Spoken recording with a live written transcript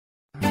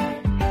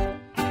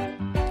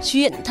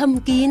Chuyện thầm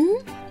kín.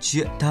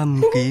 Chuyện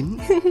thầm kín.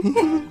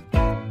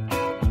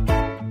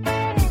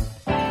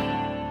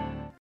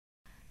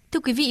 Thưa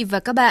quý vị và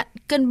các bạn,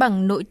 cân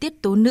bằng nội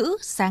tiết tố nữ,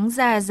 sáng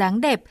da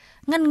dáng đẹp,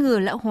 ngăn ngừa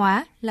lão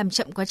hóa, làm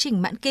chậm quá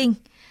trình mãn kinh.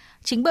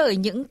 Chính bởi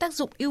những tác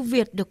dụng ưu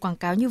việt được quảng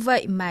cáo như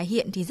vậy mà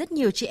hiện thì rất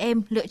nhiều chị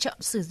em lựa chọn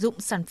sử dụng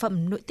sản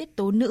phẩm nội tiết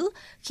tố nữ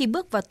khi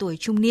bước vào tuổi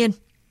trung niên.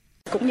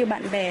 Cũng như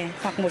bạn bè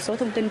hoặc một số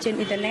thông tin trên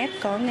Internet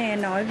có nghe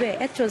nói về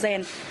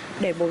estrogen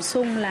để bổ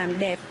sung làm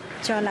đẹp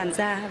cho làn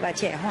da và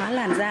trẻ hóa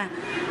làn da.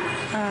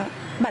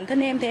 Bản thân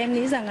em thì em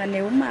nghĩ rằng là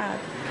nếu mà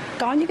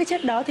có những cái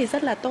chất đó thì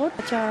rất là tốt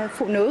cho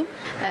phụ nữ.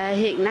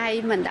 Hiện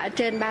nay mình đã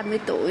trên 30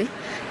 tuổi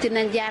cho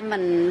nên da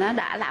mình nó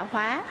đã lão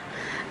hóa.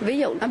 Ví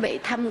dụ nó bị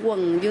thâm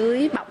quầng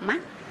dưới bọng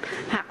mắt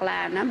hoặc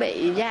là nó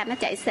bị da nó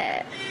chảy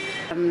xệ.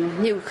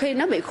 Nhiều khi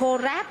nó bị khô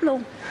ráp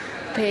luôn.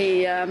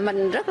 Thì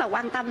mình rất là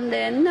quan tâm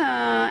đến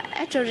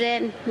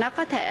estrogen, nó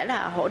có thể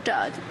là hỗ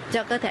trợ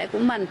cho cơ thể của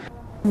mình.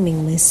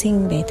 Mình mới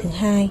sinh bé thứ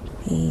hai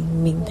thì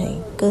mình thấy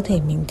cơ thể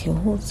mình thiếu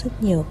hụt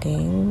rất nhiều cái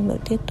nội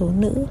tiết tố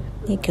nữ,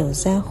 như kiểu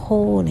da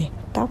khô này,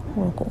 tóc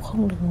nó cũng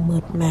không được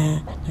mượt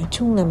mà. Nói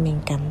chung là mình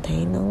cảm thấy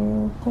nó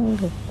không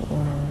được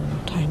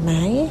thoải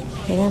mái ấy.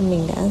 Thế là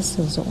mình đã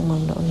sử dụng mầm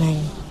đậu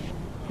nành.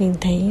 Mình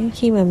thấy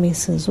khi mà mình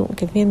sử dụng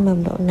cái viên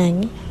mầm đậu nành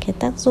ấy, cái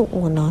tác dụng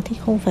của nó thì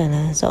không phải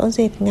là rõ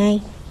rệt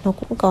ngay, nó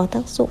cũng có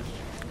tác dụng.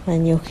 Và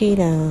nhiều khi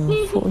là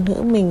phụ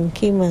nữ mình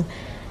khi mà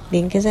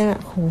đến cái giai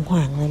đoạn khủng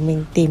hoảng là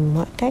mình tìm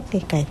mọi cách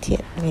để cải thiện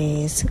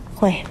về sức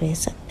khỏe, về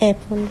sắc đẹp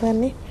vân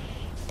vân ấy,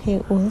 thì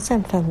uống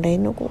sản phẩm đấy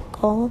nó cũng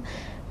có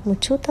một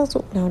chút tác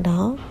dụng nào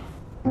đó.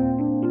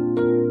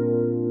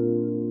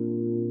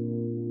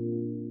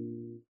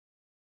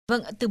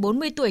 Vâng, từ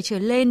 40 tuổi trở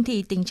lên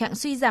thì tình trạng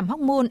suy giảm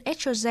hormone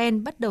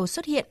estrogen bắt đầu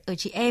xuất hiện ở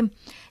chị em.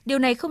 Điều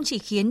này không chỉ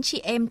khiến chị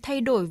em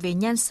thay đổi về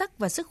nhan sắc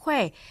và sức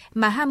khỏe,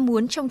 mà ham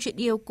muốn trong chuyện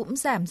yêu cũng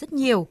giảm rất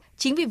nhiều.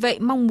 Chính vì vậy,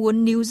 mong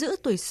muốn níu giữ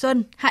tuổi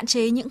xuân, hạn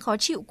chế những khó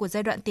chịu của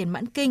giai đoạn tiền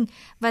mãn kinh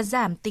và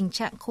giảm tình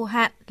trạng khô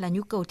hạn là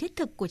nhu cầu thiết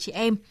thực của chị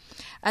em.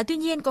 Tuy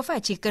nhiên, có phải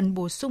chỉ cần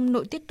bổ sung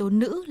nội tiết tố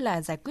nữ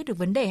là giải quyết được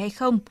vấn đề hay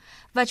không?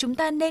 Và chúng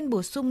ta nên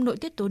bổ sung nội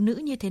tiết tố nữ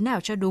như thế nào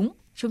cho đúng?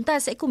 Chúng ta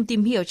sẽ cùng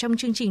tìm hiểu trong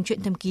chương trình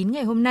Chuyện thầm kín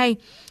ngày hôm nay.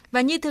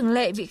 Và như thường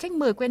lệ, vị khách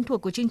mời quen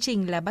thuộc của chương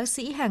trình là bác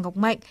sĩ Hà Ngọc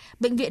Mạnh,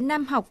 Bệnh viện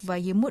Nam học và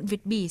Hiếm muộn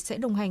Việt Bỉ sẽ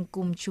đồng hành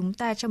cùng chúng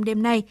ta trong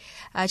đêm nay.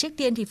 Trước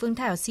tiên thì Phương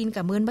Thảo xin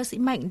cảm ơn bác sĩ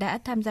Mạnh đã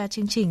tham gia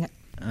chương trình ạ.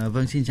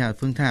 Vâng, xin chào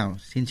Phương Thảo,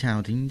 xin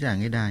chào thính giả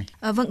nghe đài.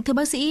 Vâng, thưa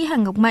bác sĩ Hà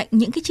Ngọc Mạnh,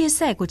 những cái chia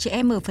sẻ của chị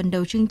em ở phần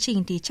đầu chương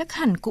trình thì chắc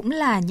hẳn cũng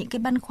là những cái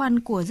băn khoăn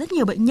của rất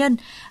nhiều bệnh nhân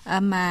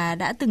mà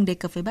đã từng đề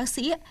cập với bác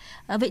sĩ.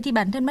 Vậy thì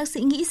bản thân bác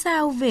sĩ nghĩ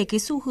sao về cái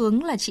xu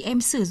hướng là chị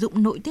em sử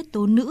dụng nội tiết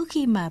tố nữ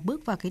khi mà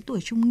bước vào cái tuổi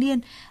trung niên?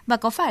 Và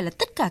có phải là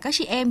tất cả các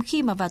chị em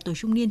khi mà vào tuổi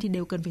trung niên thì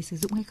đều cần phải sử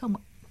dụng hay không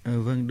ạ?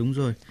 Vâng, đúng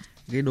rồi.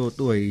 Cái độ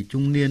tuổi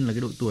trung niên là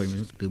cái độ tuổi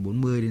từ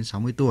 40 đến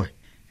 60 tuổi.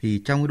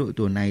 Thì trong cái độ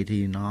tuổi này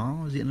thì nó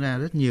diễn ra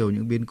rất nhiều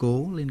những biến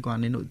cố liên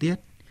quan đến nội tiết.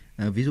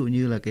 Ví dụ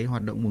như là cái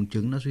hoạt động buồng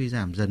trứng nó suy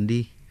giảm dần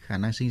đi, khả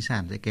năng sinh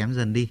sản sẽ kém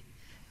dần đi.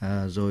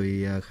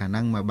 Rồi khả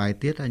năng mà bài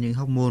tiết ra những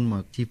hormone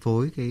mà chi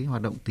phối cái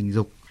hoạt động tình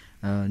dục,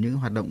 những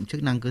hoạt động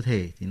chức năng cơ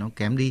thể thì nó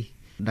kém đi.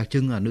 Đặc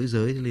trưng ở nữ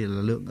giới thì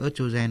là lượng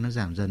estrogen nó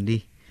giảm dần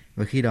đi.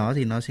 Và khi đó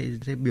thì nó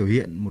sẽ biểu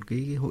hiện một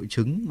cái hội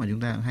chứng mà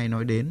chúng ta hay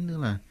nói đến, tức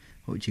là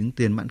hội chứng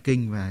tiền mãn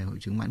kinh và hội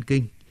chứng mãn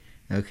kinh.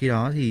 Khi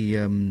đó thì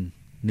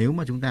nếu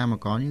mà chúng ta mà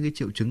có những cái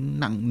triệu chứng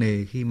nặng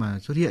nề khi mà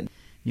xuất hiện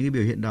những cái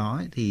biểu hiện đó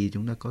ấy, thì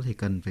chúng ta có thể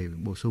cần phải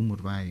bổ sung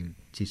một vài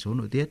chỉ số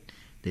nội tiết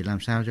để làm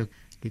sao cho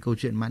cái câu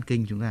chuyện mãn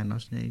kinh chúng ta nó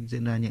sẽ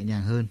diễn ra nhẹ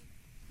nhàng hơn.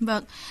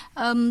 Vâng,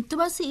 thưa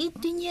bác sĩ,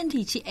 tuy nhiên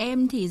thì chị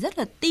em thì rất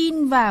là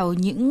tin vào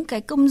những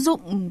cái công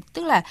dụng,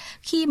 tức là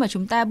khi mà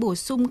chúng ta bổ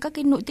sung các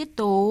cái nội tiết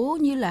tố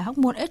như là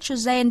hormone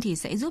estrogen thì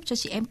sẽ giúp cho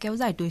chị em kéo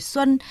dài tuổi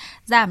xuân,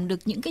 giảm được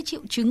những cái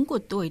triệu chứng của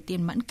tuổi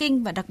tiền mãn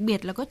kinh và đặc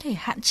biệt là có thể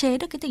hạn chế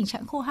được cái tình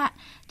trạng khô hạn.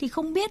 Thì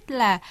không biết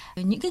là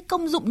những cái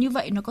công dụng như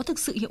vậy nó có thực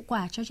sự hiệu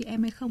quả cho chị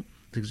em hay không?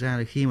 Thực ra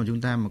là khi mà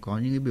chúng ta mà có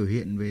những cái biểu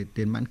hiện về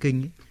tiền mãn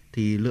kinh ấy,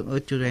 thì lượng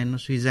estrogen nó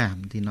suy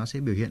giảm thì nó sẽ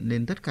biểu hiện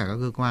lên tất cả các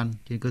cơ quan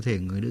trên cơ thể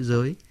người nữ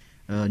giới.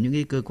 Những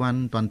cái cơ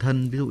quan toàn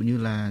thân, ví dụ như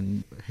là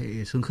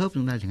hệ xương khớp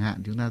chúng ta chẳng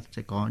hạn, chúng ta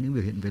sẽ có những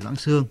biểu hiện về loãng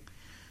xương.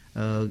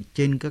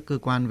 Trên các cơ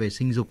quan về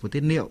sinh dục và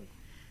tiết niệu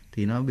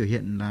thì nó biểu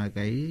hiện là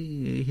cái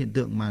hiện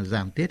tượng mà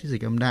giảm tiết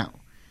dịch âm đạo,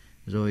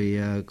 rồi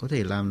có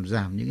thể làm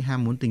giảm những cái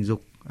ham muốn tình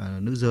dục ở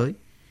nữ giới.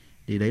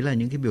 Thì đấy là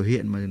những cái biểu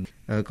hiện mà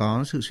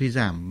có sự suy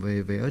giảm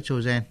về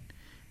estrogen.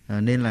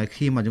 Nên là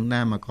khi mà chúng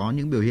ta mà có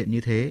những biểu hiện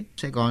như thế,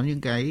 sẽ có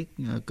những cái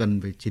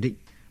cần phải chỉ định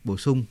bổ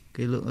sung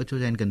cái lượng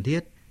estrogen cần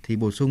thiết. Thì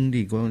bổ sung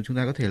thì chúng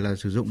ta có thể là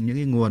sử dụng những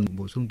cái nguồn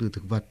bổ sung từ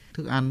thực vật,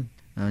 thức ăn,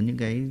 những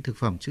cái thực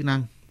phẩm chức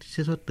năng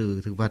chiết xuất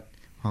từ thực vật,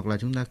 hoặc là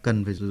chúng ta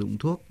cần phải sử dụng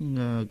thuốc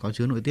có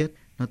chứa nội tiết.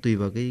 Nó tùy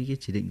vào cái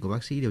chỉ định của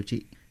bác sĩ điều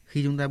trị.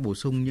 Khi chúng ta bổ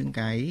sung những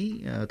cái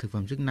thực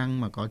phẩm chức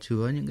năng mà có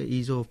chứa những cái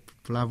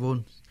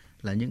isoflavone,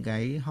 là những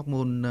cái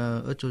hormone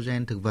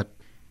estrogen thực vật,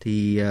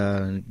 thì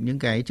những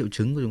cái triệu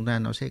chứng của chúng ta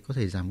nó sẽ có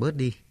thể giảm bớt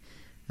đi.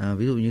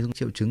 Ví dụ như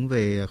triệu chứng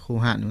về khô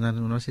hạn chúng ta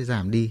nó sẽ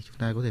giảm đi, chúng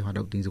ta có thể hoạt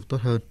động tình dục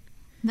tốt hơn.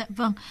 Dạ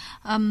vâng,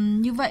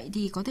 như vậy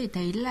thì có thể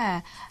thấy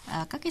là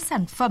các cái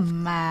sản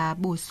phẩm mà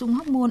bổ sung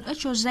hormone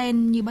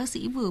estrogen như bác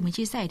sĩ vừa mới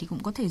chia sẻ thì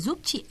cũng có thể giúp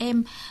chị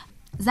em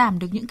giảm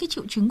được những cái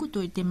triệu chứng của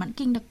tuổi tiền mãn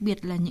kinh, đặc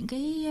biệt là những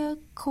cái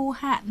khô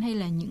hạn hay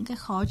là những cái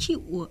khó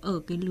chịu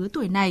ở cái lứa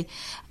tuổi này.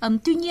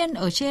 Tuy nhiên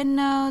ở trên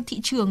thị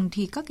trường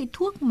thì các cái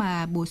thuốc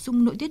mà bổ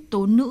sung nội tiết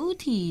tố nữ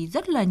thì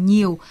rất là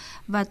nhiều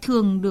và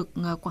thường được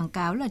quảng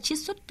cáo là chiết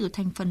xuất từ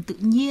thành phần tự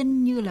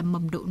nhiên như là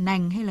mầm đậu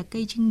nành hay là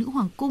cây trinh nữ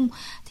hoàng cung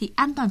thì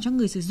an toàn cho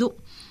người sử dụng.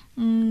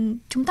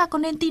 Chúng ta có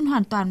nên tin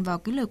hoàn toàn vào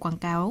cái lời quảng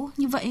cáo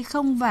như vậy hay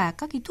không, và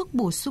các cái thuốc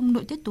bổ sung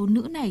nội tiết tố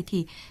nữ này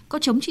thì có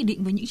chống chỉ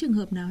định với những trường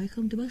hợp nào hay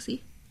không thưa bác sĩ?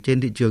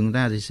 Trên thị trường chúng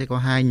ta thì sẽ có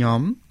hai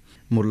nhóm,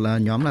 một là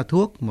nhóm là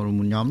thuốc, một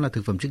nhóm là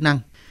thực phẩm chức năng.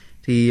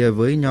 Thì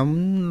với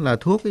nhóm là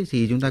thuốc ấy,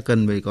 thì chúng ta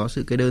cần phải có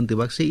sự kê đơn từ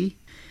bác sĩ.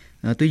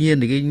 Tuy nhiên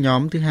thì cái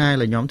nhóm thứ hai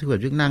là nhóm thực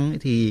phẩm chức năng ấy,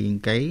 thì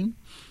cái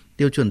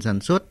tiêu chuẩn sản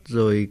xuất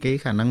rồi cái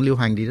khả năng lưu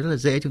hành thì rất là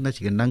dễ. Chúng ta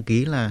chỉ cần đăng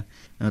ký là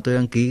tôi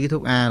đăng ký cái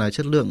thuốc A là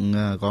chất lượng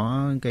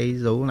có cái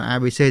dấu là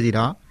ABC gì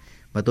đó,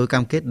 và tôi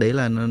cam kết đấy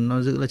là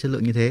nó giữ là chất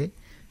lượng như thế.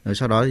 Rồi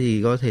sau đó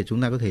thì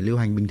chúng ta có thể lưu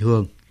hành bình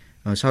thường.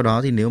 Sau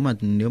đó thì nếu mà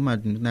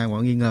chúng ta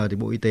có nghi ngờ thì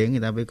Bộ Y tế người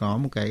ta mới có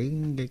một cái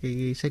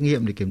xét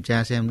nghiệm để kiểm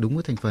tra xem đúng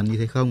cái thành phần như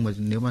thế không, và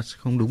nếu mà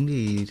không đúng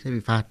thì sẽ bị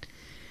phạt.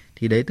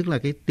 Thì đấy tức là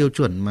cái tiêu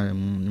chuẩn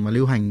mà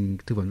lưu hành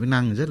thực phẩm chức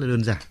năng rất là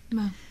đơn giản.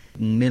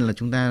 Nên là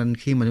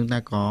khi mà chúng ta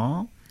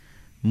có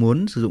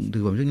muốn sử dụng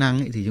thực phẩm chức năng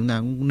ấy, thì chúng ta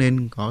cũng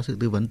nên có sự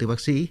tư vấn từ bác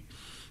sĩ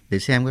để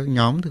xem các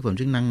nhóm thực phẩm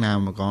chức năng nào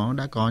mà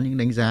đã có những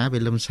đánh giá về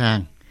lâm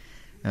sàng,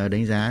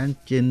 đánh giá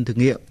trên thực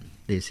nghiệm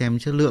để xem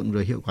chất lượng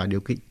rồi hiệu quả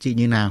điều trị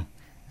như nào,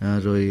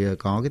 rồi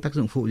có cái tác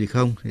dụng phụ gì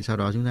không, thì sau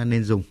đó chúng ta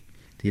nên dùng.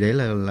 Thì đấy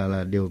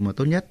là điều mà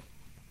tốt nhất.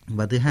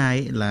 Và thứ hai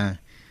ấy là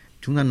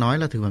chúng ta nói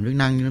là thực phẩm chức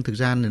năng nhưng thực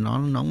ra thì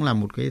nó cũng là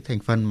một cái thành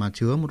phần mà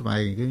chứa một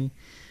vài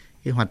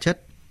cái hoạt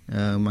chất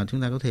mà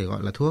chúng ta có thể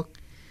gọi là thuốc.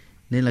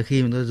 Nên là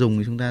khi chúng ta dùng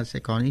thì chúng ta sẽ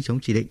có những chống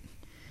chỉ định.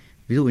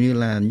 Ví dụ như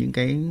là những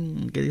cái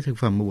thực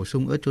phẩm mà bổ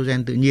sung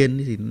estrogen tự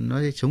nhiên thì nó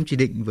sẽ chống chỉ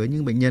định với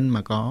những bệnh nhân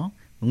mà có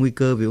nguy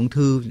cơ về ung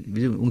thư,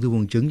 ví dụ ung thư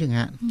buồng trứng chẳng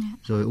hạn,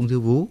 rồi ung thư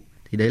vú.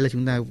 Thì đấy là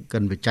chúng ta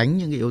cần phải tránh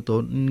những cái yếu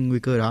tố nguy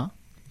cơ đó.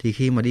 Thì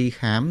khi mà đi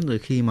khám rồi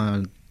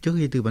trước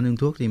khi tư vấn dùng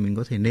thuốc thì mình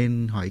có thể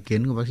nên hỏi ý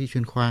kiến của bác sĩ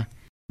chuyên khoa.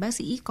 Bác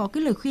sĩ có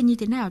cái lời khuyên như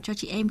thế nào cho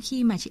chị em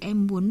khi mà chị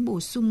em muốn bổ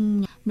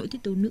sung nội tiết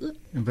tố nữ?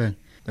 Vâng,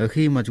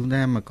 khi mà chúng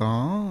ta mà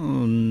có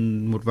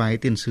một vài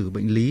tiền sử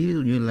bệnh lý, ví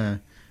dụ như là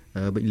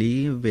bệnh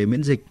lý về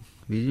miễn dịch,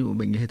 ví dụ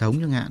bệnh hệ thống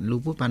chẳng hạn,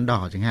 lupus ban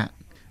đỏ chẳng hạn,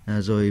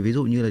 rồi ví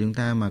dụ như là chúng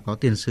ta mà có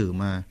tiền sử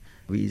mà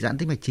bị giãn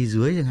tĩnh mạch chi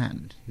dưới chẳng hạn,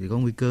 thì có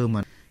nguy cơ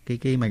mà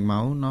cái mạch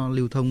máu nó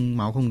lưu thông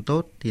máu không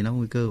tốt thì nó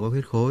nguy cơ có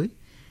huyết khối,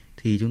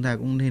 thì chúng ta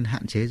cũng nên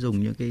hạn chế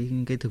dùng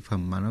những cái thực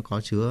phẩm mà nó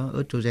có chứa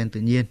estrogen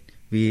tự nhiên,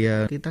 vì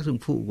cái tác dụng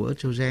phụ của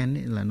estrogen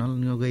ấy là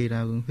nó gây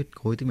ra huyết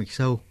khối tĩnh mạch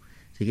sâu,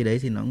 thì cái đấy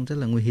thì nó cũng rất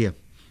là nguy hiểm,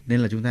 nên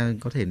là chúng ta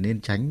có thể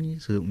nên tránh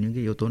sử dụng những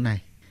cái yếu tố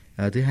này.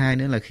 Thứ hai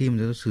nữa là khi mà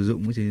chúng ta sử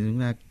dụng thì chúng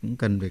ta cũng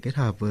cần phải kết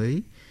hợp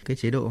với cái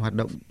chế độ hoạt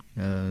động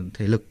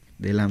thể lực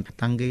để làm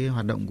tăng cái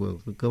hoạt động của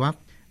cơ bắp,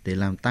 để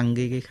làm tăng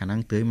cái khả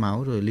năng tưới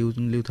máu rồi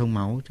lưu thông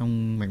máu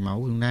trong mạch máu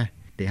của chúng ta,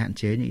 để hạn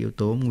chế những yếu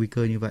tố nguy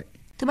cơ như vậy.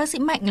 Thưa bác sĩ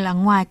Mạnh, là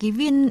ngoài cái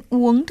viên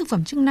uống thực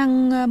phẩm chức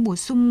năng bổ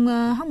sung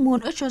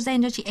hormone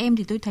estrogen cho chị em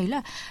thì tôi thấy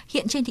là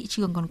hiện trên thị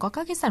trường còn có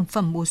các cái sản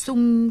phẩm bổ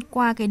sung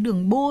qua cái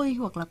đường bôi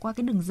hoặc là qua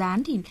cái đường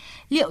dán, thì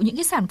liệu những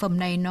cái sản phẩm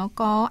này nó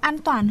có an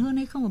toàn hơn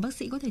hay không, và bác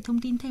sĩ có thể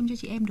thông tin thêm cho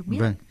chị em được biết?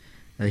 Vâng.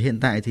 Hiện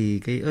tại thì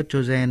cái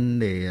estrogen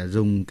để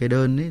dùng cái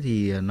đơn ấy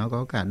thì nó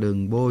có cả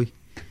đường bôi,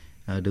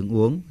 đường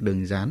uống,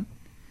 đường dán.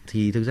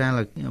 Thì thực ra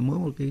là mỗi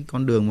một cái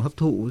con đường mà hấp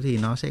thụ thì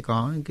nó sẽ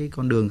có những cái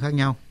con đường khác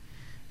nhau.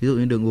 Ví dụ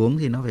như đường uống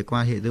thì nó phải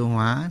qua hệ tiêu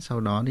hóa, sau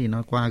đó thì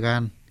nó qua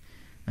gan,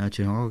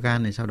 chuyển hóa qua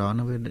gan này, sau đó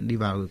nó mới đi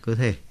vào cơ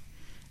thể.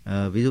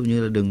 Ví dụ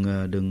như là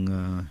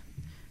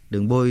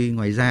đường bôi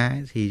ngoài da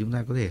ấy, thì chúng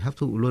ta có thể hấp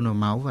thụ luôn vào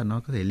máu và nó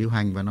có thể lưu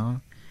hành, và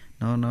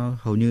nó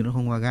hầu như nó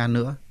không qua gan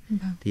nữa.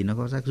 Thì nó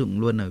có tác dụng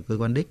luôn ở cơ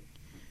quan đích.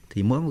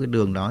 Thì mỗi một cái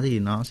đường đó thì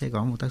nó sẽ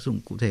có một tác dụng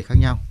cụ thể khác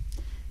nhau.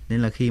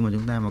 Nên là khi mà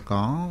chúng ta mà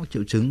có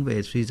triệu chứng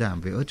về suy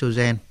giảm về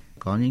estrogen,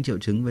 có những triệu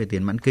chứng về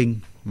tiền mãn kinh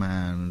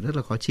mà rất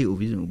là khó chịu,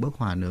 ví dụ bốc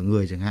hỏa nửa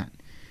người chẳng hạn,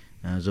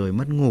 rồi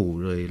mất ngủ,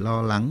 rồi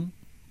lo lắng,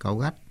 cáu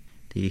gắt,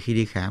 thì khi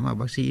đi khám mà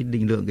bác sĩ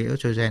định lượng cái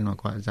estrogen mà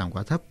giảm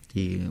quá thấp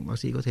thì bác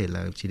sĩ có thể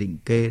là chỉ định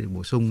kê để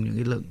bổ sung những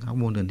cái lượng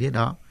hormone cần thiết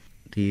đó.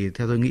 Thì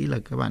theo tôi nghĩ là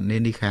các bạn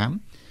nên đi khám,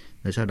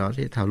 rồi sau đó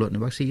sẽ thảo luận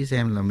với bác sĩ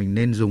xem là mình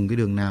nên dùng cái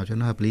đường nào cho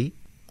nó hợp lý.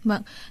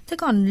 Vâng, thế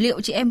còn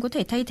liệu chị em có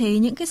thể thay thế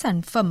những cái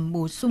sản phẩm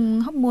bổ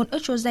sung hormone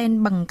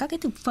estrogen bằng các cái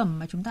thực phẩm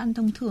mà chúng ta ăn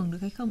thông thường được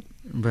hay không?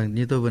 Vâng,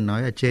 như tôi vừa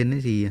nói ở trên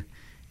ấy, thì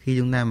khi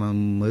chúng ta mà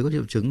mới có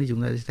triệu chứng thì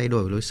chúng ta sẽ thay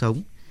đổi lối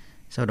sống.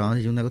 Sau đó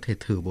thì chúng ta có thể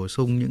thử bổ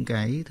sung những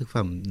cái thực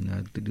phẩm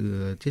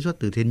chiết xuất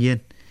từ thiên nhiên.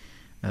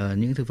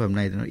 Những thực phẩm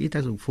này nó ít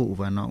tác dụng phụ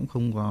và nó cũng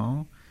không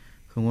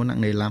có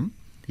nặng nề lắm.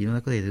 Thì chúng ta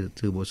có thể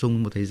thử bổ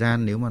sung một thời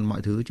gian, nếu mà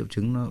mọi thứ triệu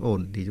chứng nó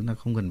ổn thì chúng ta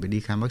không cần phải đi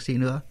khám bác sĩ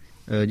nữa.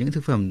 Những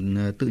thực phẩm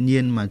tự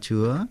nhiên mà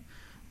chứa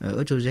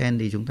estrogen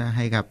thì chúng ta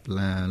hay gặp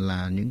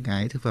là những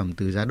cái thực phẩm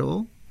từ giá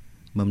đỗ,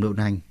 mầm đậu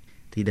nành,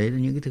 Thì đấy là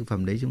những cái thực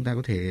phẩm đấy chúng ta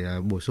có thể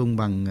bổ sung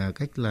bằng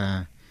cách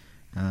là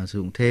sử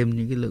dụng thêm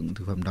những cái lượng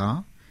thực phẩm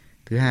đó.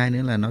 Thứ hai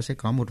nữa là nó sẽ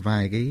có một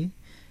vài cái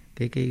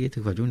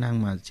thực phẩm chức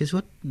năng mà chiết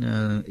xuất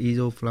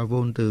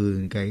isoflavone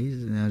từ cái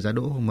giá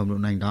đỗ hoặc mầm đậu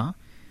nành đó,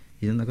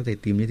 thì chúng ta có thể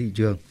tìm trên thị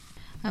trường.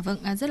 Vâng,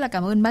 rất là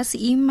cảm ơn bác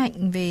sĩ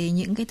Mạnh về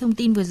những cái thông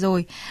tin vừa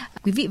rồi.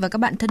 Quý vị và các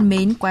bạn thân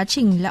mến, quá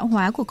trình lão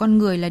hóa của con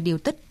người là điều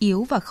tất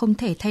yếu và không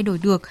thể thay đổi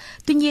được.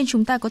 Tuy nhiên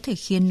chúng ta có thể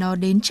khiến nó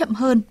đến chậm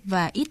hơn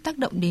và ít tác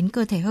động đến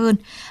cơ thể hơn.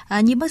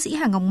 Như bác sĩ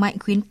Hà Ngọc Mạnh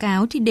khuyến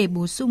cáo thì để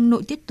bổ sung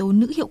nội tiết tố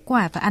nữ hiệu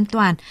quả và an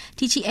toàn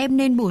thì chị em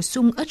nên bổ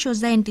sung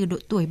estrogen từ độ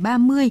tuổi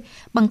 30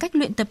 bằng cách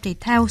luyện tập thể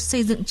thao,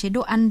 xây dựng chế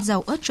độ ăn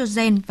giàu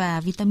estrogen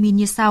và vitamin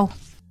như sau.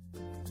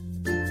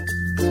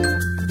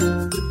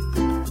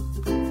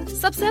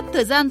 Sắp xếp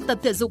thời gian tập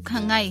thể dục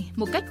hàng ngày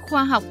một cách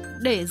khoa học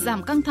để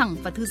giảm căng thẳng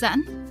và thư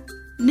giãn.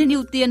 Nên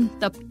ưu tiên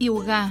tập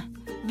yoga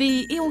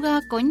vì yoga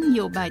có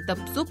nhiều bài tập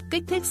giúp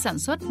kích thích sản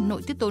xuất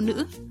nội tiết tố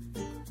nữ.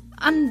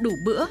 Ăn đủ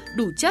bữa,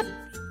 đủ chất,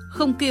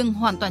 không kiêng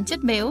hoàn toàn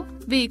chất béo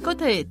vì cơ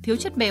thể thiếu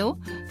chất béo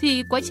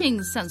thì quá trình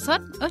sản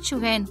xuất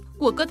estrogen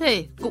của cơ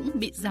thể cũng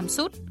bị giảm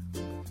sút.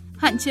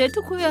 Hạn chế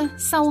thức khuya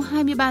sau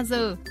 23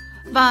 giờ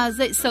và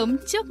dậy sớm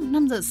trước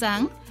 5 giờ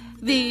sáng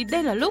vì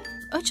đây là lúc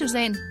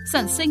estrogen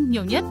sản sinh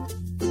nhiều nhất.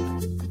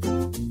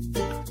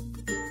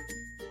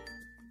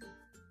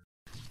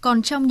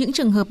 Còn trong những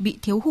trường hợp bị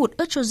thiếu hụt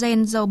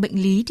estrogen do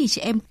bệnh lý thì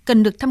chị em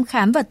cần được thăm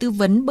khám và tư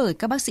vấn bởi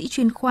các bác sĩ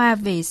chuyên khoa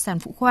về sản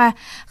phụ khoa,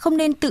 không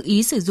nên tự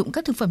ý sử dụng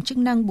các thực phẩm chức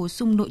năng bổ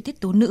sung nội tiết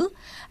tố nữ.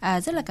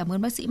 Rất là cảm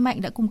ơn bác sĩ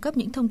Mạnh đã cung cấp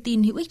những thông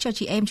tin hữu ích cho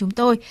chị em chúng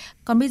tôi.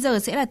 Còn bây giờ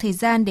sẽ là thời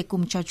gian để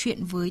cùng trò chuyện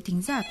với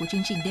thính giả của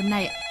chương trình đêm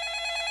nay ạ.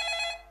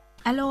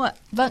 Alo ạ,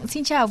 vâng,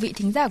 xin chào vị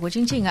thính giả của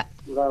chương trình ạ.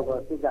 Vâng,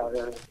 xin chào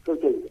chương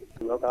trình.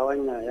 Báo cáo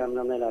anh là em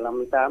năm nay là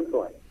 58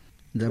 tuổi.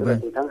 Dạ vâng.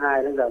 Từ tháng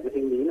 2 đến giờ cái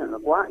sinh lý là nó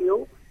quá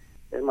yếu.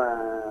 Thế mà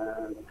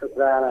thực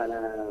ra là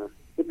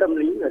cái tâm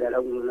lý người đàn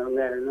ông nó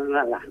nghe nó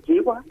là nản chí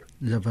quá.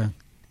 Dạ vâng.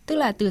 Tức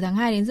là từ tháng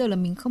 2 đến giờ là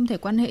mình không thể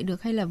quan hệ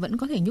được hay là vẫn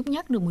có thể nhúc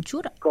nhắc được một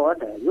chút ạ? Có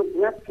thể nhúc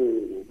nhắc thì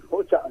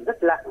hỗ trợ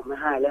rất lạ.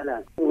 Hai nữa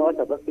là nói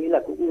cho bác sĩ là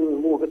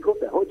cũng mua cái thuốc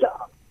để hỗ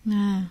trợ.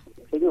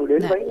 Thế nhưng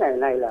đến mấy ngày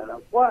này là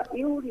quá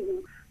yếu thì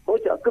hỗ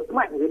trợ cực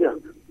mạnh mới được.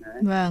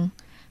 Đấy. Vâng.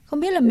 Không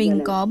biết là mình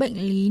có bệnh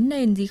lý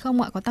nền gì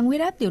không ạ? Có tăng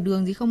huyết áp, tiểu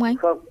đường gì không anh?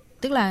 Không.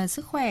 Tức là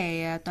sức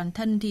khỏe toàn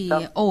thân thì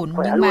không, ổn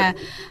nhưng mà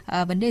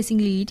vấn đề sinh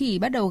lý thì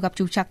bắt đầu gặp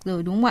trục trặc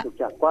rồi đúng không ạ? Trục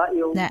trặc quá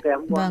yếu, kém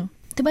quá. Vâng.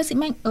 Thưa bác sĩ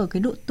Mạnh, ở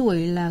cái độ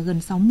tuổi là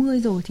gần 60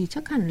 rồi thì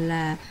chắc hẳn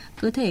là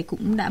cơ thể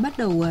cũng đã bắt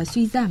đầu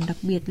suy giảm, đặc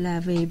biệt là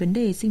về vấn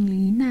đề sinh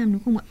lý nam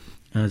đúng không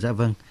ạ? Dạ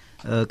vâng.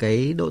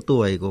 Cái độ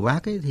tuổi của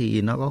bác ấy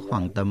thì nó có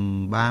khoảng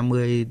tầm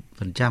 30%,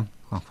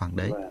 khoảng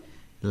đấy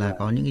là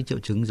có những cái triệu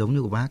chứng giống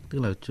như của bác, tức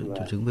là triệu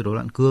chứng về rối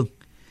loạn cương.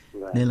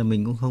 Nên là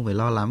mình cũng không phải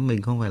lo lắng,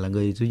 mình không phải là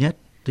người duy nhất.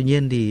 Tuy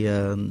nhiên thì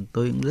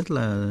tôi cũng rất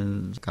là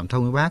cảm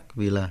thông với bác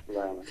vì là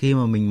khi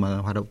mà mình mà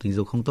hoạt động tình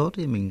dục không tốt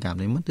thì mình cảm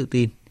thấy mất tự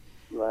tin.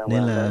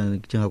 Nên là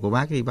trường hợp của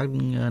bác thì bác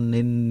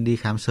nên đi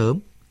khám sớm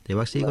để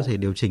bác sĩ có thể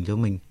điều chỉnh cho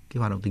mình cái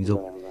hoạt động tình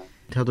dục.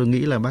 Theo tôi nghĩ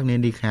là bác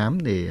nên đi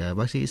khám để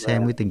bác sĩ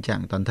xem cái tình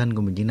trạng toàn thân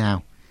của mình như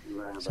nào.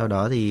 Sau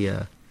đó thì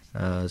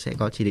sẽ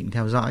có chỉ định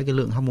theo dõi cái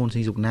lượng hormone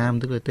sinh dục nam,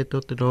 tức là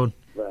testosterone.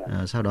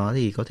 Sau đó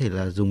thì có thể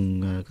là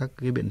dùng các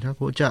cái biện pháp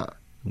hỗ trợ,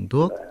 dùng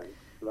thuốc,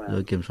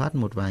 rồi kiểm soát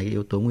một vài cái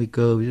yếu tố nguy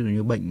cơ, ví dụ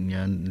như bệnh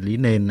lý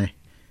nền này.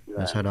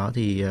 Và sau đó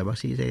thì bác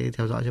sĩ sẽ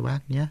theo dõi cho bác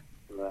nhé.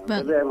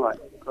 Vâng. Em hỏi,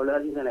 có lẽ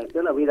như thế này,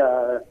 tức là bây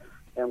giờ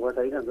em có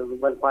thấy là cái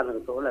băn khoăn ở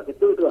chỗ là cái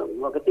tư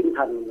tưởng và cái tinh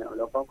thần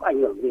nó có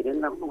ảnh hưởng gì đến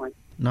lắm không anh?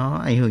 Nó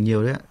ảnh hưởng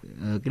nhiều đấy ạ.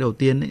 Cái đầu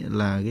tiên ấy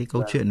là cái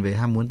câu chuyện về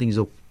ham muốn tình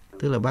dục.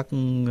 Tức là bác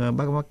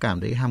cảm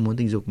thấy cái ham muốn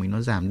tình dục mình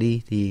nó giảm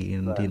đi thì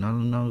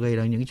nó gây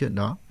ra những cái chuyện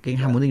đó. Cái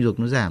ham muốn tình dục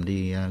nó giảm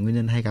thì nguyên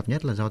nhân hay gặp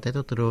nhất là do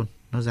testosterone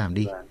nó giảm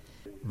đi.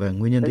 Và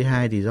nguyên nhân thứ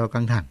hai thì do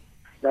căng thẳng.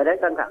 Đấy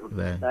căng thẳng.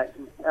 Đấy,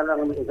 em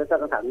đang bị rất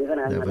căng thẳng như thế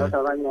này. Nó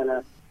cho anh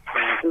là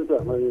tư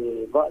tưởng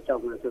người vợ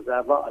chồng là thực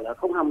ra vợ là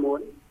không ham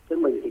muốn. Chứ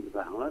mình thỉnh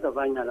thoảng nó cho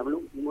anh là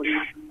lúc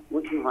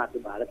muốn sinh hoạt thì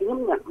bảo là cái nhấp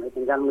nhặt này,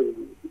 thành ra mình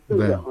tư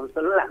tưởng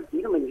nó làm chí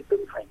là mình tự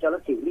phải cho nó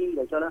chỉnh đi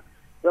để cho nó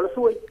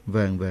xuôi.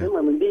 Nếu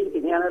mà mình đi thì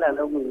nghe nó đàn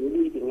ông, mình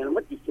đi thì nghe nó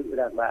mất trật tự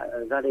đàn bà,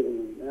 gia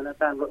đình nó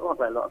tan vỡ hoặc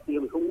là lọ kia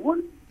mình không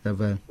muốn.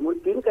 Muốn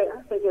kín kẽ,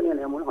 thế cho nên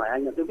là em muốn hỏi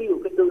anh là cái ví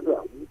dụ cái tư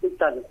tưởng,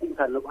 tinh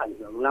thần nó có ảnh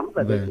hưởng lắm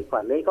về cái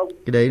khoản đấy không?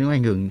 Cái đấy nó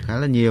ảnh hưởng khá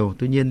là nhiều.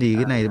 Tuy nhiên thì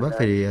cái này bác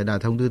phải đả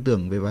thông tư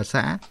tưởng về bà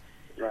xã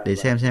để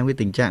xem cái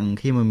tình trạng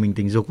khi mà mình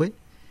tình dục ấy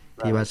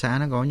thì bà xã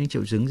nó có những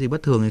triệu chứng gì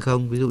bất thường hay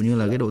không. Ví dụ như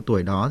là cái độ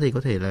tuổi đó thì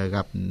có thể là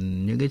gặp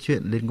những cái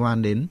chuyện liên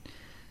quan đến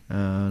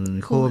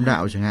khô âm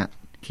đạo chẳng hạn.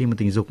 Khi mà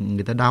tình dục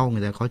người ta đau,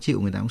 người ta khó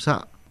chịu, người ta cũng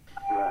sợ.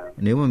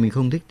 Nếu mà mình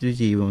không thích duy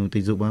trì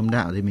tình dục bằng âm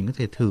đạo thì mình có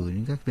thể thử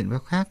những các biện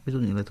pháp khác, ví dụ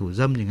như là thủ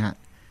dâm chẳng hạn,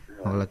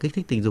 hoặc là kích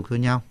thích tình dục cho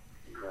nhau.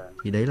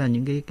 Thì đấy là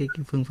những cái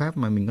phương pháp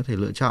mà mình có thể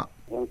lựa chọn.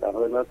 Cảm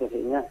ơn bác sĩ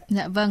nhé.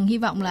 Dạ vâng, hy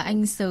vọng là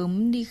anh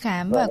sớm đi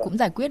khám và cũng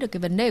giải quyết được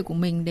cái vấn đề của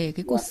mình để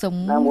cái cuộc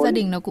sống gia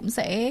đình nó cũng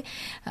sẽ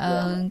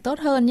tốt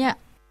hơn nhé.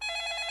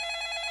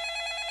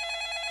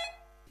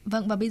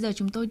 Vâng, và bây giờ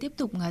chúng tôi tiếp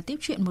tục tiếp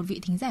chuyện một vị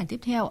thính giả tiếp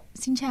theo.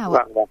 Xin chào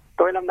ạ. Vâng.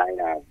 Tôi năm nay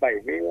là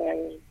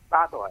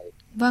 73 tuổi.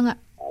 Vâng ạ.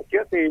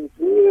 Trước thì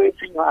cứ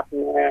sinh hoạt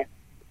như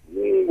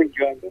bình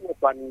thường, cứ một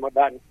tuần một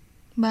lần.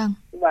 Vâng.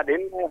 Nhưng mà đến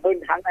hơn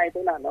tháng nay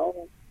tức là nó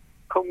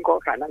không có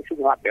khả năng sinh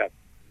hoạt được.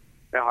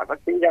 Rồi hỏi bác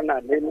sĩ xem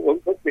là nên uống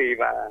thuốc gì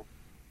và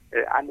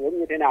ăn uống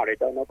như thế nào để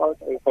cho nó có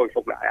hồi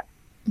phục lại ạ.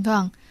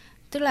 Vâng,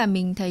 tức là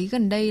mình thấy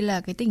gần đây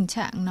là cái tình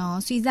trạng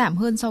nó suy giảm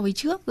hơn so với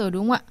trước rồi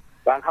đúng không ạ?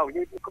 Vâng, hầu như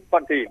không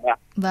còn gì mà.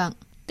 Vâng,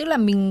 tức là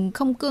mình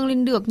không cương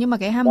lên được nhưng mà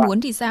cái ham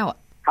muốn thì sao ạ?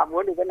 Ham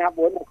muốn thì vẫn ham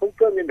muốn mà không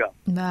cương lên được.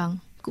 Vâng,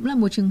 cũng là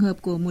một trường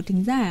hợp của một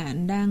thính giả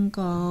đang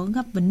có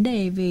gặp vấn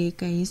đề về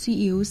cái suy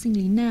yếu sinh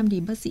lý nam, thì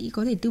bác sĩ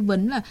có thể tư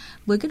vấn là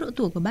với cái độ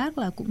tuổi của bác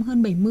là cũng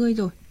hơn 70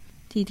 rồi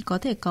thì có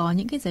thể có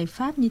những cái giải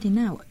pháp như thế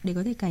nào để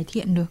có thể cải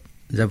thiện được?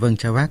 Dạ vâng,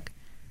 chào bác.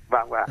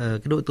 Vâng. Cái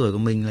độ tuổi của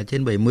mình là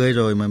trên 70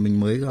 rồi mà mình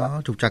mới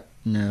có trục trặc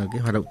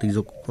cái hoạt động tình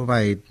dục có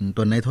vài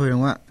tuần nay thôi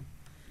đúng không ạ?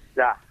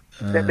 Dạ.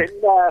 Đến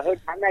hơn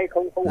tháng nay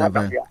không hoạt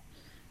động gì ạ?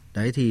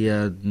 Đấy thì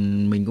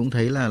mình cũng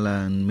thấy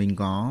là mình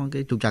có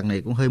cái trục trặc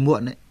này cũng hơi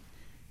muộn đấy.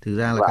 Thực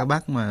ra là các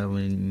bác mà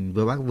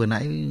bác vừa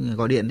nãy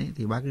gọi điện ấy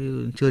thì bác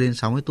chưa đến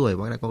 60 tuổi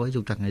bác đã có cái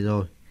trục trặc này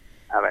rồi.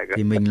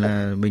 Thì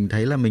mình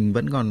thấy là mình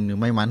vẫn còn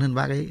may mắn hơn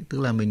bác ấy, tức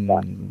là mình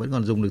vẫn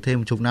còn dùng được thêm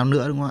một chục năm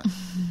nữa đúng không ạ?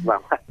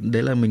 Vâng.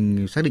 Đấy là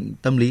mình xác định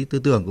tâm lý tư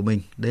tưởng của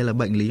mình, đây là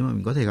bệnh lý mà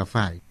mình có thể gặp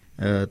phải.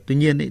 Tuy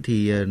nhiên ấy,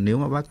 thì nếu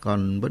mà bác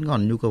vẫn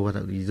còn nhu cầu hoạt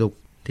động tình dục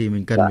thì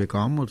mình cần phải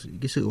có một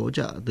cái sự hỗ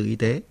trợ từ y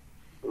tế.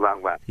 Vâng.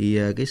 Thì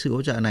cái sự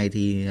hỗ trợ này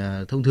thì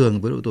thông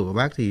thường với độ tuổi của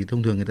bác thì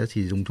thông thường người ta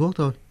chỉ dùng thuốc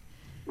thôi.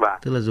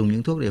 Tức là dùng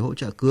những thuốc để hỗ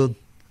trợ cương.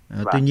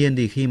 Tuy nhiên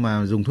thì khi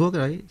mà dùng thuốc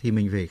đấy thì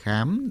mình phải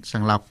khám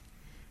sàng lọc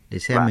để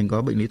xem mình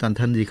có bệnh lý toàn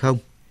thân gì không.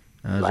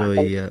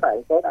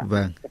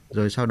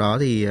 Rồi sau đó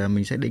thì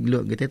mình sẽ định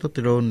lượng cái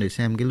testosterone để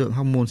xem cái lượng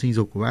hormone sinh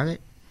dục của bác ấy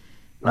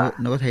nó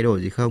có thay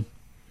đổi gì không.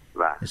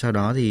 Sau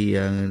đó thì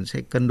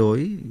sẽ cân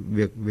đối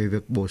về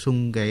việc bổ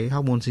sung cái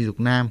hormone sinh dục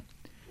nam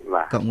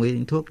cộng với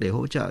những thuốc để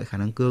hỗ trợ khả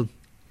năng cương,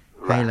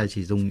 hay là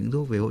chỉ dùng những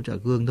thuốc về hỗ trợ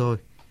cương thôi.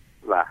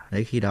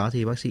 Đấy, khi đó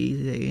thì bác sĩ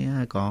sẽ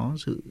có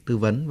sự tư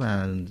vấn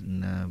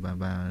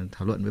và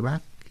thảo luận với bác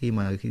khi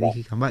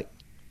đi khám bệnh.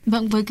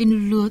 Vâng, với cái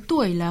lứa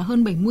tuổi là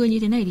hơn 70 như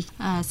thế này thì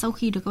sau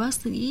khi được các bác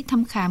sĩ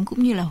thăm khám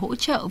cũng như là hỗ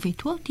trợ về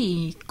thuốc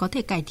thì có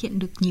thể cải thiện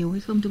được nhiều hay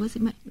không thưa bác sĩ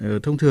Mạnh?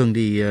 Thông thường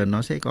thì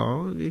nó sẽ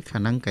có cái khả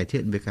năng cải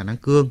thiện về khả năng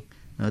cương.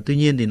 Tuy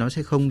nhiên thì nó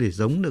sẽ không để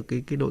giống được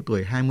cái độ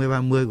tuổi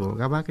 20-30 của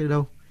các bác ấy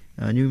đâu.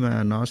 Nhưng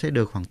mà nó sẽ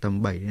được khoảng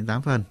tầm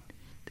 7-8 phần.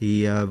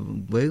 Thì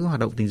với hoạt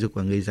động tình dục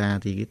của người già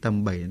thì cái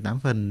tầm 7-8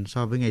 phần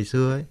so với ngày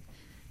xưa ấy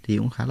thì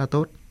cũng khá là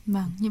tốt.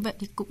 Vâng, như vậy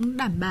thì cũng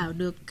đảm bảo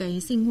được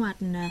cái sinh hoạt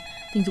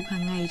tình dục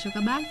hàng ngày cho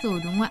các bác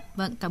rồi đúng không ạ?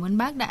 Vâng, cảm ơn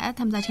bác đã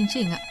tham gia chương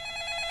trình ạ.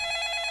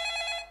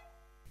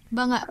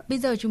 Vâng ạ, bây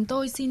giờ chúng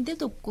tôi xin tiếp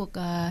tục cuộc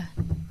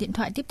điện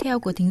thoại tiếp theo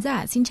của thính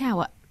giả. Xin chào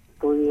ạ.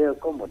 Tôi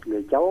có một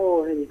người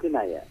cháu như thế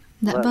này ạ.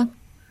 Dạ vâng.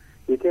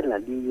 Như thế là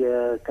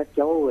các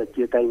cháu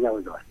chia tay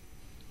nhau rồi.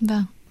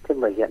 Vâng. Thế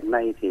mà hiện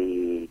nay thì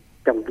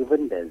trong cái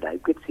vấn đề giải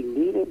quyết sinh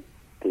lý đấy,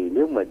 thì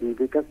nếu mà đi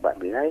với các bạn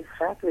gái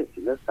khác ấy,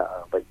 thì nó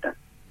sợ bệnh tật.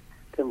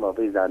 Thế mà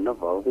bây giờ nó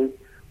vào cái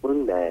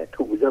vấn đề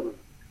thụ dâm,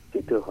 thì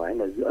tôi hỏi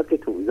là giữa cái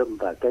thụ dâm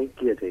và cái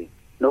kia thì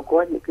nó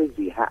có những cái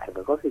gì hại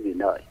và có cái gì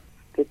lợi.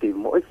 Thế thì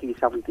mỗi khi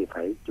xong thì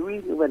phải chú ý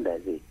những vấn đề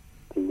gì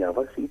thì nhờ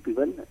bác sĩ tư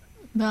vấn.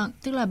 Vâng,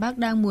 tức là bác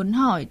đang muốn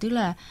hỏi, tức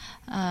là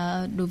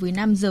đối với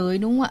nam giới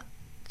đúng không ạ?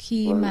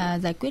 Khi mà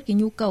giải quyết cái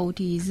nhu cầu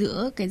thì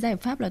giữa cái giải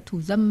pháp là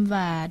thủ dâm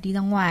và đi ra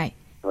ngoài.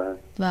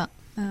 Vâng.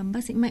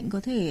 Bác sĩ Mạnh có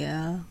thể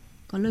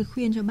có lời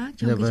khuyên cho bác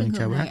trong cái trường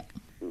hợp này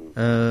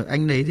ạ?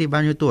 Anh đấy thì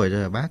bao nhiêu tuổi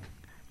rồi hả bác?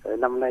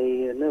 Năm nay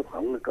nó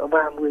khoảng cỡ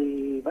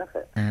 30 bác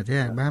ạ.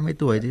 Thế 30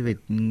 tuổi thì phải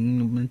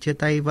chia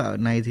tay vợ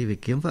này thì phải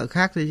kiếm vợ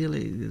khác thôi chứ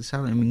lại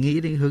sao lại mình nghĩ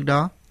đến hướng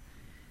đó?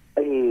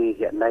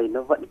 Hiện nay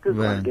nó vẫn cứ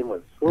còn cái một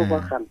số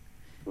khó khăn.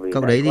 Vì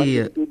cậu đấy thì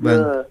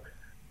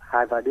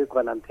 2-3 đứa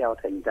con ăn theo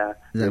thành ra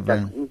người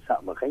ta cũng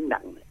sợ một gánh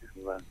nặng này.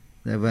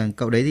 Dạ vâng,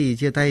 cậu đấy thì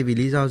chia tay vì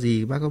lý do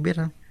gì bác có biết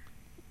không?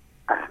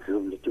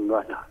 Nói chung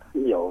là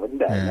nhiều vấn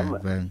đề lắm mà.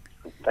 Vâng.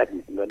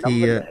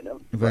 Thì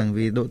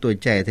vì độ tuổi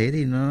trẻ thế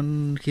thì nó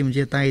khi mà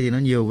chia tay thì nó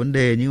nhiều vấn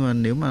đề, nhưng mà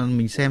nếu mà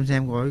mình xem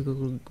có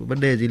vấn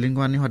đề gì liên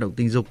quan đến hoạt động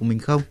tình dục của mình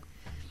không.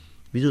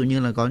 Ví dụ như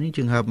là có những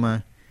trường hợp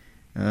mà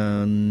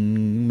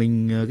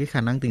mình cái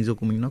khả năng tình dục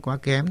của mình nó quá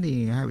kém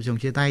thì hai vợ chồng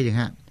chia tay chẳng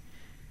hạn.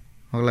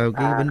 Hoặc là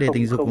cái vấn đề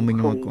tình dục của mình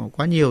mà có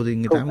quá nhiều thì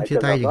người ta cũng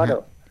chia tay chẳng hạn.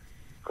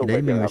 Thì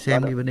đấy mình phải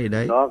xem cái vấn đề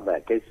đấy. Nó về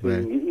cái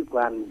suy nghĩ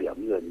quan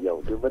điểm rồi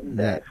nhiều cái vấn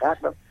đề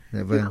khác lắm.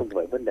 Chứ không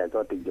phải vấn đề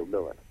do tình dục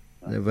đâu ạ.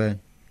 Dạ vâng.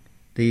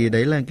 Thì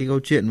đấy là cái câu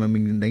chuyện mà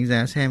mình đánh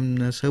giá xem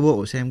sơ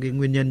bộ xem cái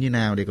nguyên nhân như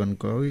nào để còn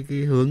có cái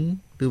hướng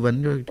tư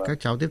vấn cho các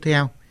cháu tiếp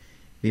theo.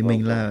 Vì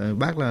mình là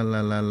bác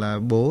là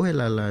bố hay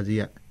là gì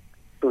ạ?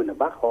 Tôi là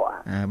bác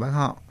họ. Bác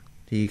họ.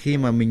 Thì khi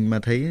mà mình mà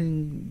thấy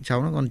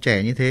cháu nó còn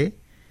trẻ như thế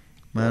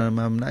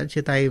mà đã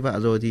chia tay vợ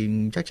rồi thì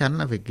chắc chắn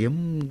là phải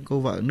kiếm cô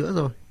vợ nữa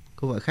rồi,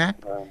 cô vợ khác.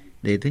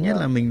 Để thứ nhất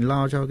là mình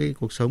lo cho cái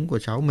cuộc sống của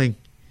cháu mình.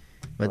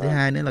 Và thứ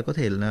hai nữa là có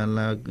thể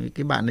là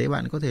cái bạn đấy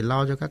bạn có thể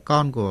lo cho các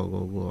con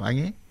của anh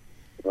ấy.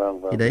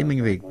 Thì đấy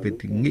mình phải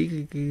nghĩ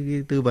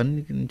cái tư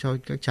vấn cho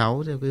các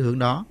cháu theo cái hướng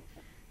đó.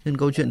 Nên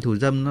câu chuyện thủ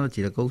dâm nó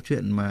chỉ là câu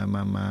chuyện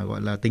mà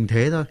gọi là tình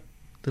thế thôi.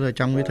 Tức là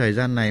trong cái thời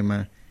gian này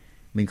mà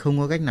mình không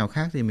có cách nào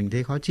khác thì mình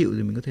thấy khó chịu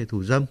thì mình có thể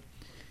thủ dâm.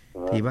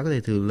 Thì bác có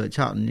thể thử lựa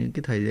chọn những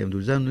cái thời điểm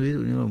thủ dâm, ví dụ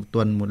như là một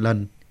tuần một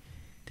lần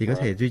thì có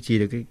thể duy trì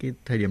được cái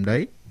thời điểm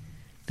đấy.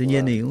 Tuy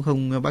nhiên thì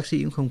bác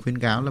sĩ cũng không khuyến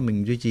cáo là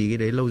mình duy trì cái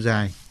đấy lâu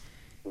dài.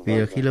 Vì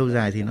là khi lâu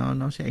dài thì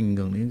nó sẽ ảnh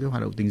hưởng đến cái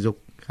hoạt động tình dục,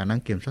 khả năng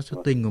kiểm soát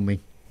xuất tinh của mình.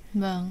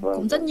 Vâng,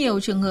 cũng rất nhiều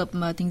trường hợp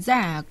mà thính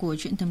giả của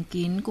Chuyện Thầm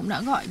Kín cũng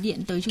đã gọi điện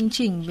tới chương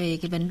trình về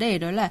cái vấn đề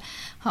đó là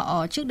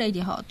họ trước đây thì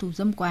họ thủ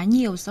dâm quá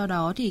nhiều, sau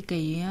đó thì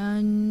cái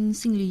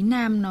sinh lý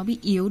nam nó bị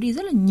yếu đi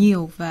rất là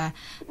nhiều và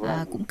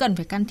cũng cần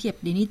phải can thiệp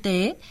đến y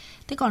tế.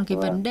 Thế còn cái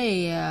vấn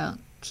đề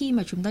khi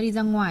mà chúng ta đi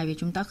ra ngoài và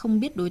chúng ta không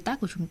biết đối tác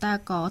của chúng ta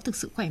có thực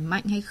sự khỏe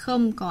mạnh hay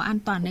không, có an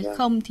toàn hay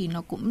không thì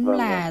nó cũng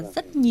là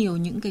rất nhiều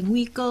những cái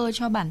nguy cơ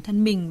cho bản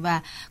thân mình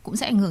và cũng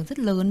sẽ ảnh hưởng rất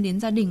lớn đến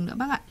gia đình nữa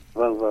bác ạ.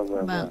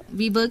 Vâng.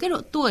 Vì với cái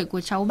độ tuổi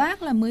của cháu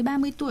bác là mới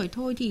 30 tuổi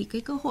thôi thì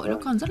cái cơ hội nó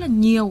còn rất là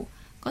nhiều.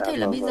 Có thể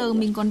là bây giờ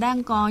mình còn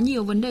đang có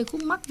nhiều vấn đề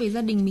khúc mắc về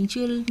gia đình mình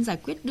chưa giải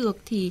quyết được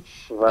thì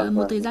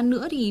một thời gian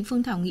nữa thì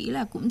Phương Thảo nghĩ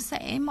là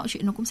mọi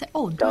chuyện nó cũng sẽ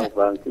ổn thôi ạ.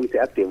 Vâng, thì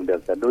sẽ tìm được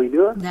cả đôi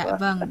nữa. Dạ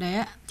vâng, đấy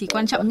ạ. Thì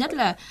quan trọng nhất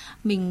là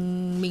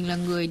mình là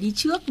người đi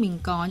trước, mình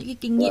có những cái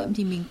kinh nghiệm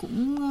thì mình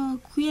cũng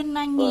khuyên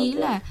anh ý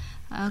là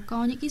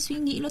có những cái suy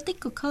nghĩ nó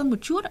tích cực hơn một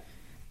chút ạ.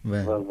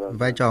 Vâng.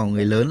 Vai trò của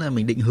người lớn là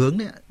mình định hướng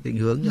đấy ạ, định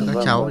hướng cho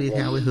các cháu đi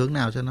theo cái hướng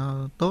nào cho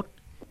nó tốt.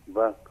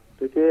 Vâng.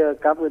 Thế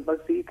cảm ơn bác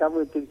sĩ, cảm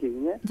ơn chương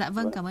trình nhé. Dạ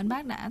vâng, cảm ơn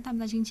bác đã tham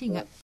gia chương trình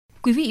ạ.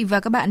 Quý vị và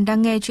các bạn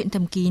đang nghe Chuyện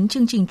Thầm Kín,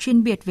 chương trình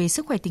chuyên biệt về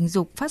sức khỏe tình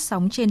dục phát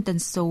sóng trên tần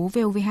số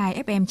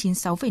VOV2 FM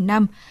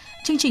 96,5.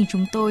 Chương trình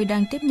chúng tôi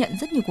đang tiếp nhận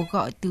rất nhiều cuộc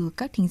gọi từ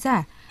các thính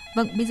giả.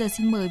 Vâng, bây giờ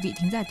xin mời vị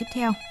thính giả tiếp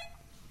theo.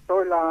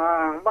 Tôi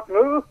là bác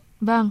Ngữ.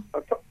 Vâng. Ở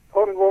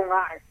thôn Vô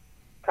Ngại,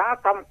 xã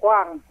Tam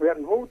Quang,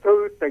 huyện Vũ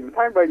Thư, tỉnh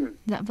Thái Bình.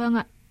 Dạ vâng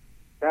ạ.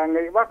 Đề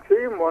nghị bác sĩ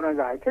một là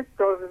giải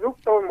thích giúp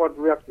tôi một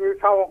việc như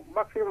sau,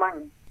 bác sĩ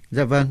Mạnh.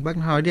 Dạ vâng, bác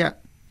nói đi ạ.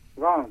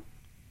 Vâng,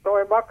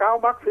 tôi báo cáo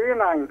bác sĩ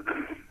này,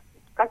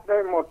 cách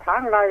đây 1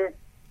 tháng nay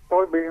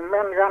tôi bị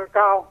men gan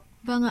cao.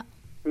 Vâng ạ.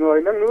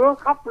 Người nó ngứa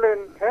khắp lên,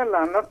 thế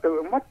là nó tự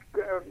mất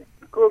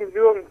cương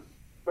dương.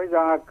 Bây giờ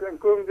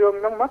cương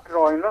dương nó mất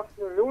rồi, nó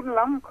nhũn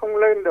lắm, không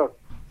lên được.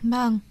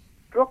 Vâng.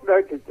 Trước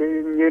đây thì chỉ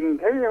nhìn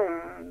thấy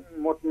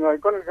một người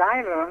con gái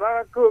là nó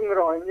cương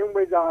rồi, nhưng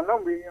bây giờ nó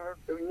bị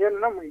tự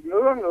nhiên nó bị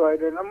ngứa người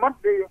rồi nó mất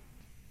đi.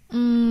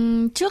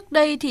 Trước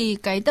đây thì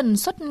cái tần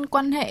suất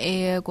quan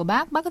hệ của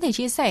bác có thể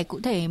chia sẻ cụ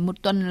thể một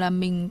tuần là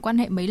mình quan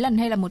hệ mấy lần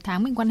hay là 1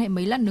 tháng mình quan hệ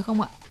mấy lần được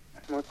không ạ?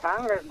 1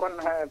 tháng quan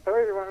hệ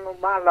tới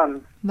 3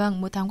 lần.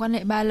 Vâng, 1 tháng quan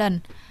hệ 3 lần.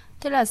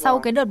 Thế là sau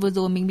cái đợt vừa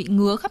rồi mình bị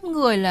ngứa khắp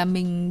người là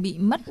mình bị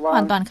mất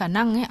hoàn toàn khả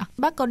năng ấy ạ.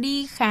 Bác có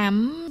đi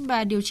khám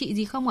và điều trị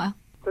gì không ạ?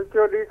 Tôi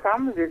chưa đi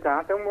khám gì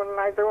cả. Tôi hôm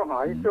nay tôi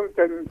hỏi chương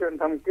trình Chuyện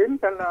Thầm Kín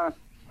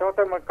cho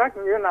tôi một cách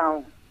như thế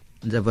nào.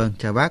 Dạ vâng,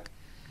 chào bác.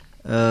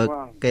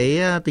 Cái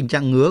tình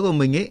trạng ngứa của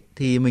mình ấy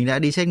thì mình đã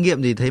đi xét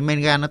nghiệm thì thấy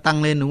men gan nó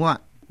tăng lên đúng không ạ?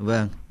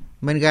 Vâng,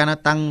 men gan nó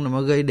tăng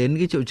nó gây đến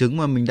cái triệu chứng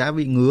mà mình đã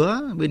bị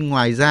ngứa bên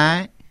ngoài da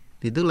ấy,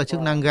 thì tức là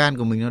chức năng gan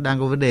của mình nó đang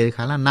có vấn đề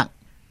khá là nặng.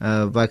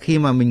 Và khi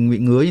mà mình bị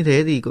ngứa như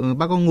thế thì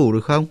bác có ngủ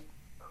được không?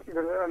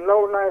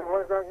 Lâu nay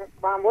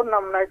 3-4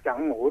 năm nay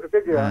chẳng ngủ được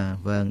cái gì.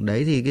 Vâng,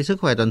 đấy thì cái sức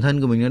khỏe toàn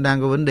thân của mình nó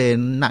đang có vấn đề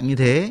nặng như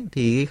thế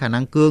thì cái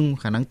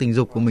khả năng tình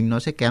dục của mình nó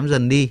sẽ kém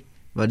dần đi.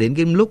 Và đến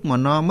cái lúc mà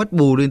nó mất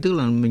bù lên, tức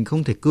là mình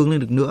không thể cương lên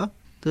được nữa.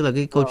 Tức là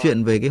cái câu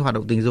chuyện về cái hoạt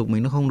động tình dục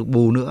mình nó không được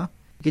bù nữa.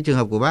 Cái trường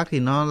hợp của bác thì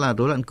nó là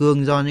rối loạn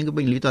cương do những cái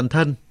bệnh lý toàn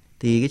thân.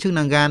 Thì cái chức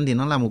năng gan thì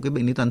nó là một cái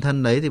bệnh lý toàn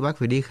thân đấy thì bác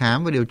phải đi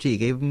khám và điều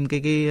trị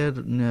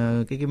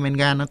cái men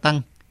gan nó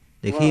tăng.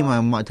 Để khi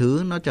mà mọi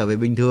thứ nó trở về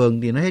bình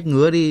thường thì nó hết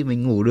ngứa đi,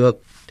 mình ngủ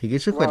được. Thì cái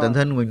sức khỏe toàn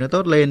thân của mình nó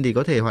tốt lên thì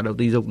có thể hoạt động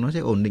tình dục nó sẽ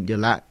ổn định trở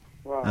lại.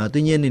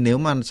 Tuy nhiên thì nếu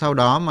mà sau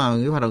đó mà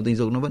cái hoạt động tình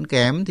dục nó vẫn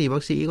kém thì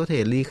bác sĩ có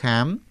thể đi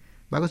khám.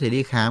 Bác có thể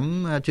đi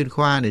khám chuyên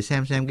khoa để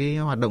xem cái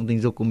hoạt động tình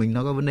dục của mình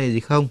nó có vấn đề gì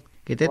không,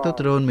 cái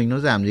testosterone mình nó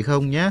giảm gì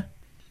không nhé.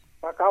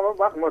 Báo cáo với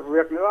bác một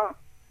việc nữa.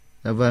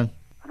 Dạ vâng.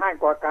 2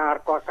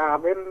 quả cà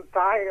bên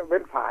trái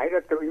bên phải là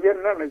tự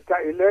nhiên nó lại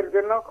chạy lên chứ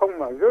nó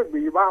không ở dưới bì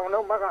bao nữa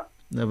bác ạ.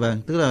 Dạ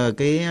vâng, tức là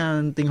cái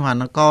tinh hoàn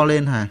nó co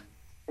lên hả?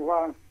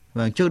 Vâng.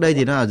 Vâng, trước đây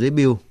thì nó ở dưới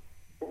bìu.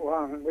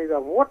 Vâng, bây giờ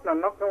vuốt là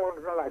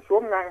nó lại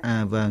xuống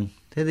ngay. Vâng,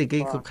 thế thì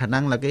cái khả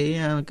năng là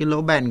cái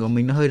lỗ bẹn của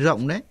mình nó hơi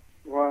rộng đấy.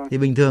 Vâng. Thì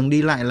bình thường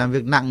đi lại làm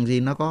việc nặng gì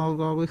nó có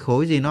cái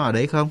khối gì nó ở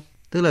đấy không?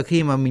 Tức là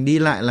khi mà mình đi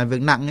lại làm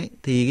việc nặng ấy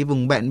thì cái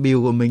vùng bẹn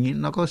bìu của mình ấy,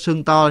 nó có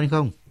sưng to hay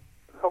không?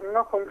 Không,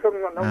 nó không sưng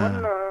mà nó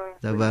vẫn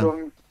dạ vâng.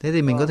 Thường. Thế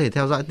thì mình có thể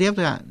theo dõi tiếp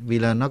thôi ạ. Vì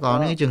là nó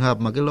có những trường hợp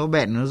mà cái lỗ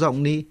bẹn nó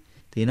rộng đi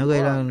thì nó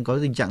gây ra có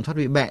tình trạng thoát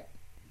vị bẹn.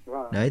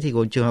 Đấy thì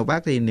của trường hợp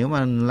bác thì nếu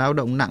mà lao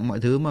động nặng mọi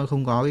thứ mà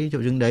không có cái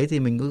triệu chứng đấy thì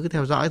mình cứ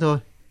theo dõi thôi.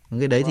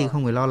 Cái đấy thì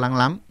không phải lo lắng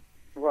lắm.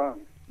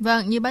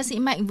 Vâng, như bác sĩ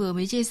Mạnh vừa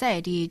mới chia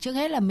sẻ thì trước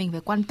hết là mình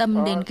phải quan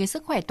tâm đến cái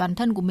sức khỏe toàn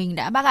thân của mình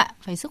đã bác ạ.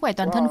 Phải sức khỏe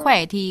toàn thân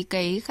khỏe thì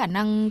cái khả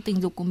năng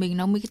tình dục của mình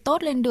nó mới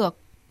tốt lên được.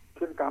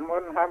 Xin cảm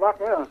ơn hai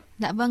bác nhé.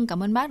 Dạ vâng,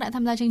 cảm ơn bác đã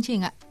tham gia chương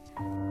trình ạ.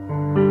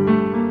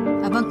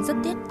 Vâng, rất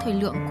tiếc thời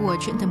lượng của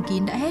Chuyện Thầm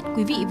Kín đã hết.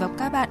 Quý vị và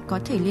các bạn có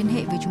thể liên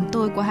hệ với chúng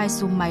tôi qua hai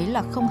số máy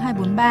là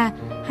 0243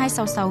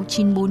 266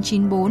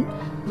 9494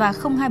 và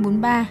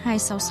 0243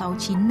 266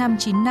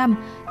 9595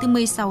 từ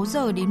 16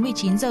 giờ đến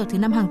 19 giờ thứ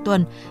năm hàng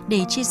tuần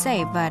để chia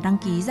sẻ và đăng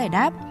ký giải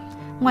đáp.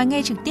 Ngoài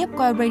nghe trực tiếp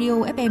qua radio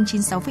FM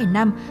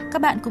 96,5,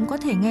 các bạn cũng có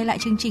thể nghe lại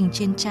chương trình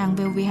trên trang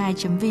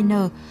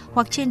vov2.vn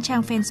hoặc trên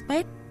trang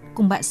fanpage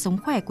Cùng Bạn Sống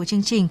Khỏe của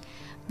chương trình.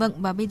 Vâng,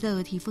 và bây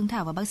giờ thì Phương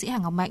Thảo và bác sĩ Hà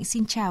Ngọc Mạnh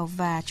xin chào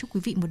và chúc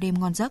quý vị một đêm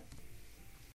ngon giấc.